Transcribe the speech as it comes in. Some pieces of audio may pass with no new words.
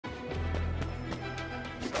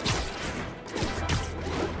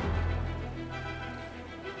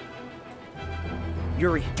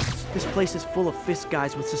Yuri, this place is full of Fisk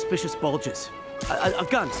guys with suspicious bulges.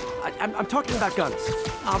 Guns. I'm talking about guns,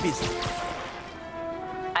 obviously.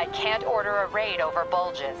 I can't order a raid over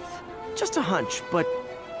bulges. Just a hunch, but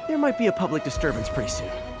there might be a public disturbance pretty soon.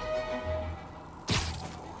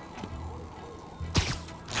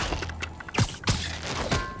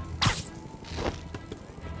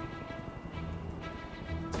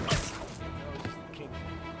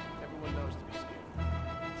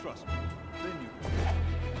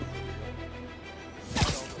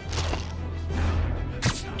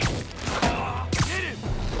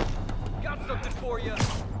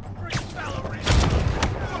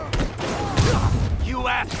 You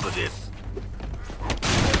asked for this!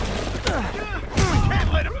 We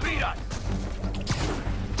can't let him beat us!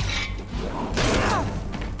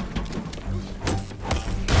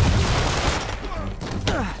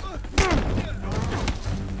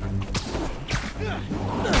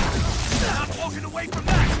 Not walking away from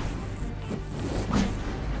that!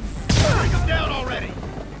 Bring him down already!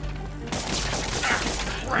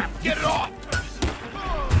 Crap, get it off!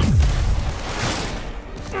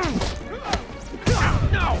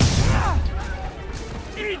 No!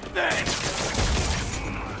 Eat this!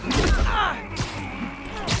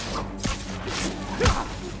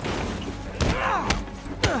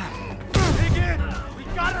 Dig in! We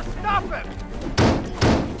gotta stop him!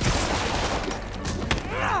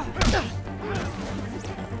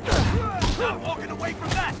 Not walking away from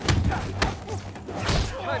that!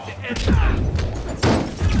 Time to end it!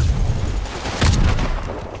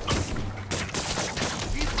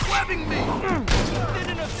 He's webbing me!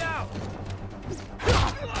 Thinning us out!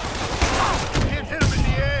 Can't hit him in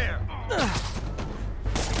the air!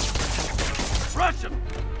 Rush him!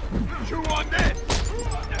 Chew on this!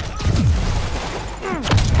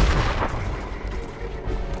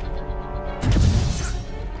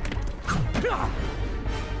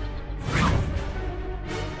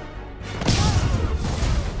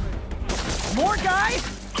 More guys?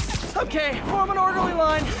 Okay, form an orderly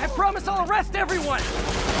line. I promise I'll arrest everyone!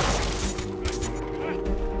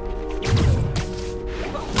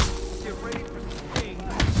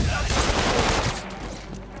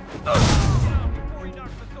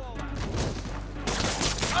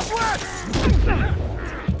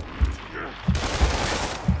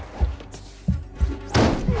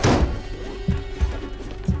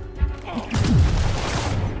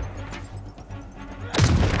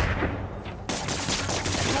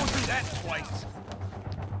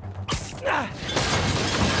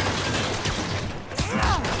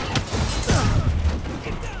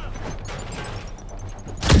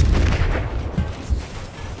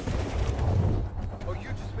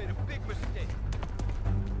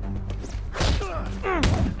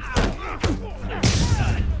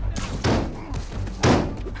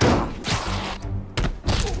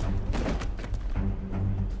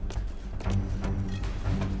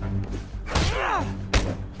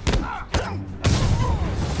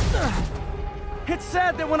 It's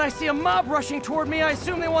sad that when I see a mob rushing toward me, I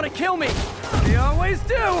assume they want to kill me. They always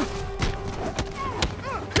do!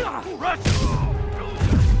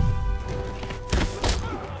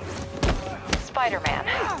 Spider-Man,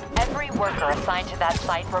 every worker assigned to that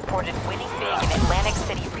site reported winning big in Atlantic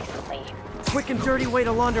City recently. Quick and dirty way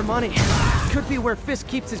to launder money. Could be where Fisk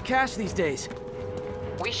keeps his cash these days.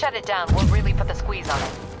 We shut it down, we'll really put the squeeze on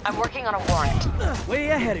it. I'm working on a warrant. Way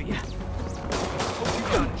ahead of you. Hope you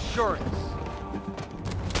got insurance.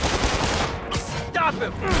 Stop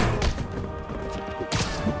him!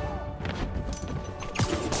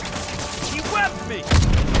 He webbed me!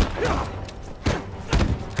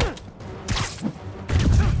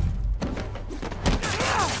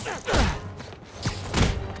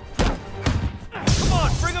 Come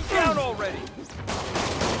on, bring him down already!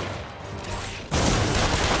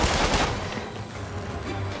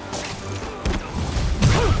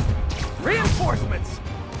 Reinforcements!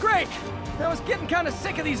 Great! I was getting kind of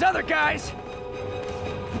sick of these other guys.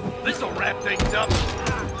 This'll wrap things up.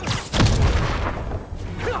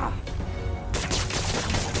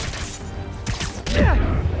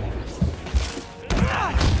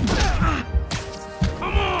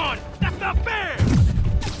 Come on! That's not fair!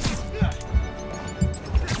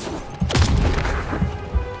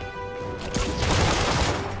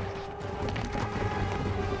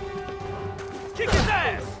 Kick his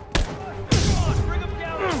ass! Come on, bring him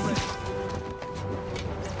down already!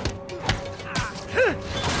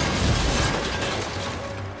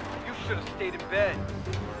 You should have stayed in bed.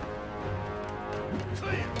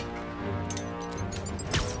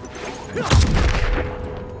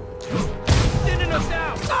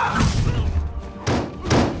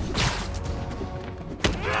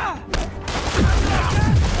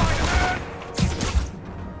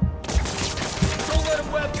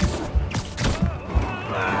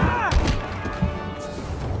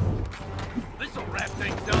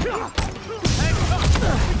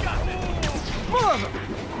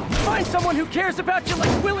 who cares about you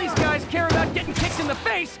like Willie's guys care about getting kicked in the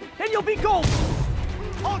face, and you'll be gold!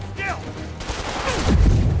 Hold still!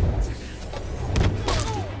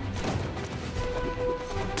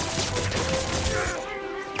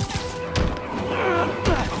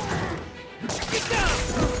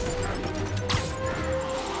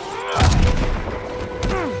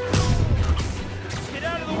 Get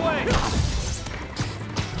out of the way!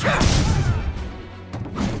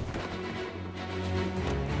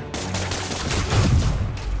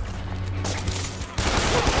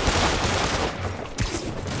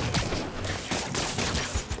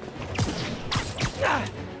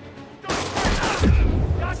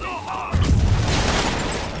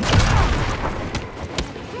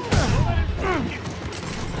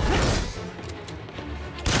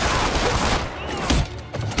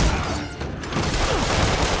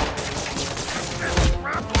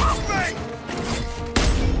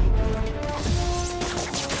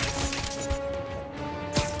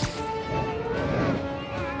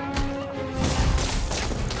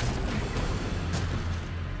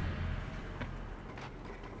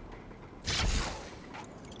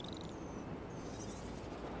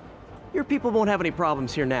 Your people won't have any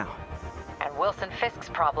problems here now. And Wilson Fisk's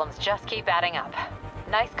problems just keep adding up.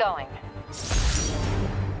 Nice going.